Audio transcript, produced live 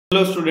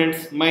Hello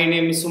students, my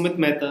name is Sumit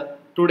Mehta.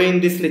 Today in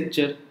this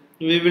lecture,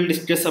 we will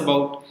discuss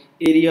about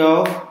area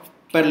of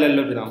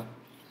parallelogram.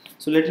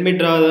 So let me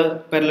draw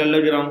the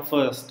parallelogram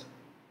first.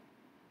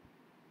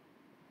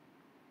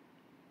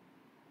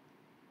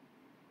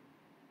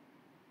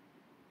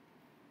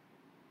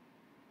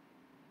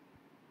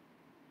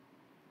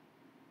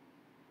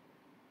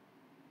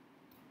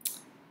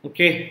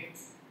 Okay,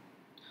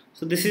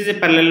 so this is a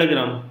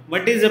parallelogram.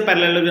 What is a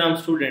parallelogram,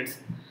 students?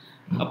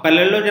 A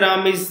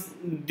parallelogram is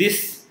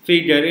this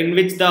figure in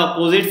which the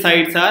opposite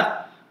sides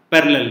are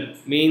parallel,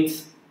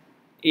 means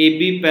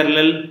AB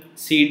parallel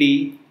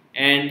CD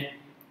and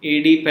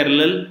AD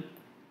parallel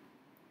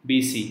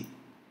BC.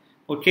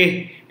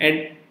 Okay,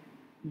 and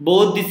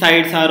both the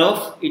sides are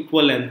of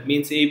equal length,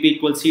 means AB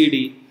equal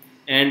CD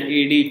and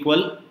AD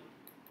equal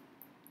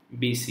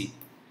BC.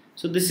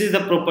 So this is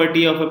the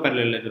property of a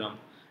parallelogram.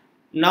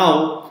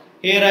 Now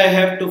here I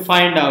have to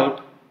find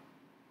out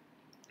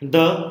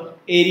the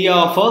area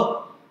of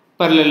a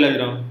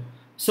parallelogram.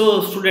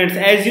 So students,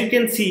 as you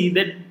can see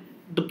that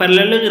the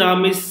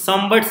parallelogram is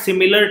somewhat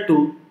similar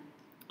to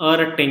a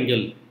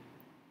rectangle.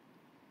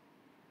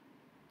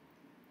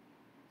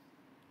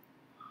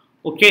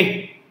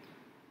 Okay,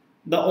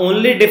 the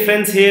only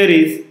difference here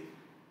is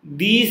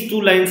these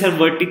two lines are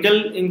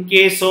vertical in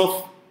case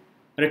of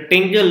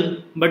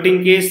rectangle, but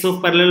in case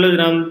of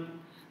parallelogram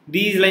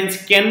these lines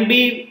can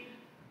be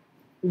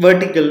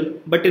vertical,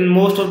 but in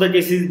most of the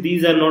cases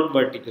these are not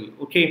vertical.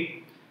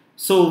 Okay,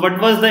 so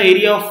what was the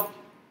area of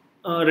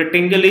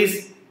rectangle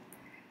is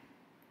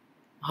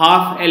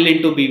half L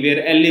into B,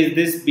 where L is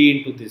this, B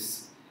into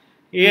this.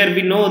 Here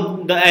we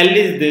know the L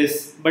is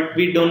this, but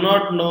we do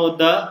not know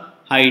the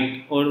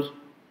height, or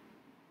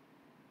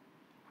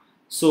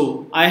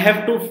so I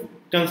have to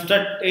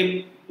construct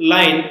a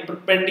line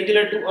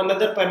perpendicular to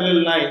another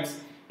parallel lines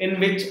in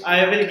which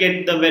I will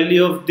get the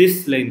value of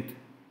this length.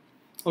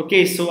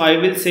 Okay, so I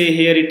will say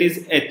here it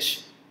is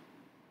H.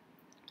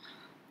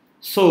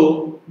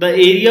 So the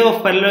area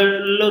of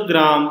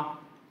parallelogram,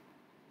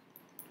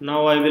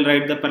 now I will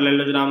write the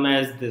parallelogram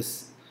as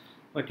this.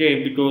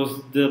 Okay,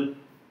 because the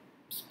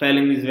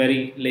spelling is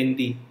very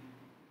lengthy,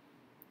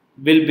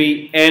 will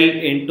be L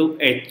into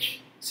H.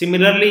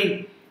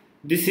 Similarly,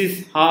 this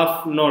is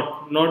half,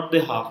 not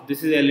the half,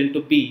 this is L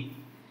into B.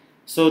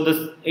 So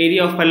the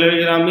area of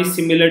parallelogram is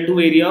similar to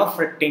area of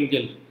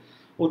rectangle.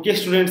 Okay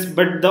students,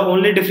 but the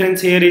only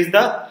difference here is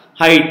the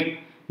height,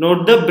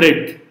 not the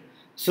breadth.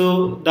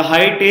 So the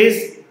height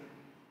is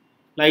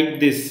like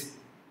this,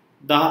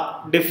 the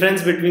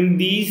difference between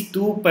these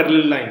two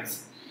parallel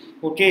lines.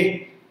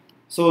 Okay,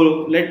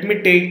 so let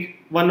me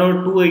take one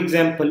or two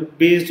example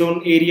based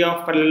on area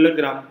of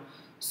parallelogram,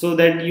 so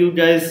that you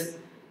guys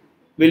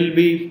will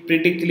be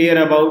pretty clear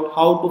about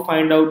how to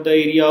find out the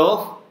area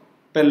of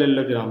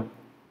parallelogram.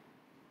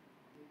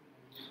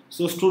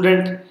 So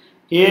student,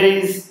 here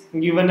is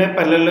given a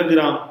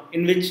parallelogram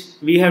in which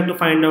we have to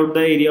find out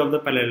the area of the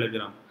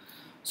parallelogram.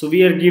 So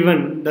we are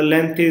given the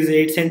length is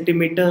 8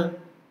 centimeter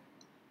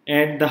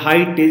and the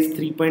height is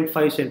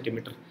 3.5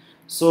 centimeter.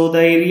 So the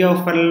area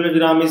of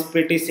parallelogram is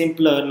pretty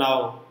simpler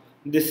now.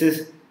 This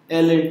is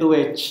L into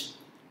H,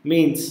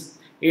 means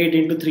 8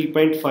 into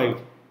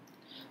 3.5.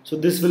 So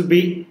this will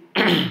be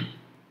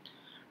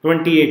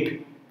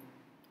 28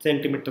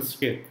 centimeters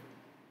square.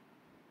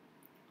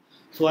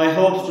 So I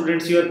hope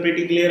students you are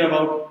pretty clear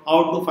about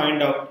how to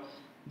find out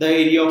the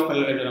area of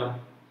parallelogram.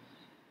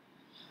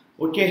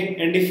 Okay,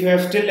 and if you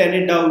have still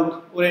any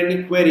doubt or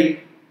any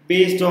query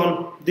based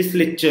on this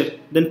lecture,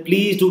 then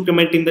please do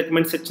comment in the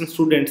comment section,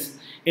 students.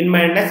 In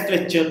my next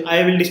lecture,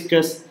 I will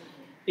discuss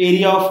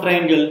area of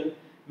triangle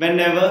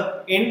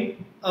whenever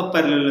in a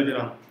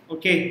parallelogram.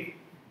 Okay.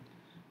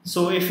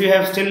 So if you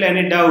have still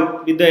any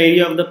doubt with the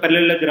area of the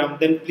parallelogram,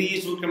 then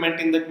please do comment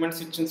in the comment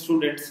section,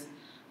 students.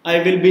 I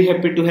will be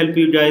happy to help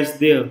you guys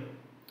there.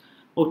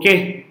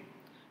 Okay,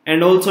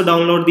 and also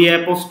download the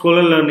app of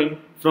Scholar Learning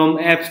from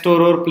App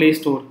Store or Play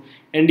Store.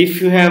 And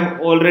if you have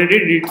already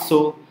did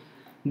so,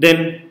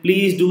 then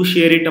please do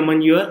share it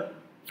among your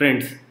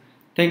friends.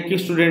 Thank you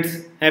students.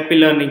 Happy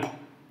learning.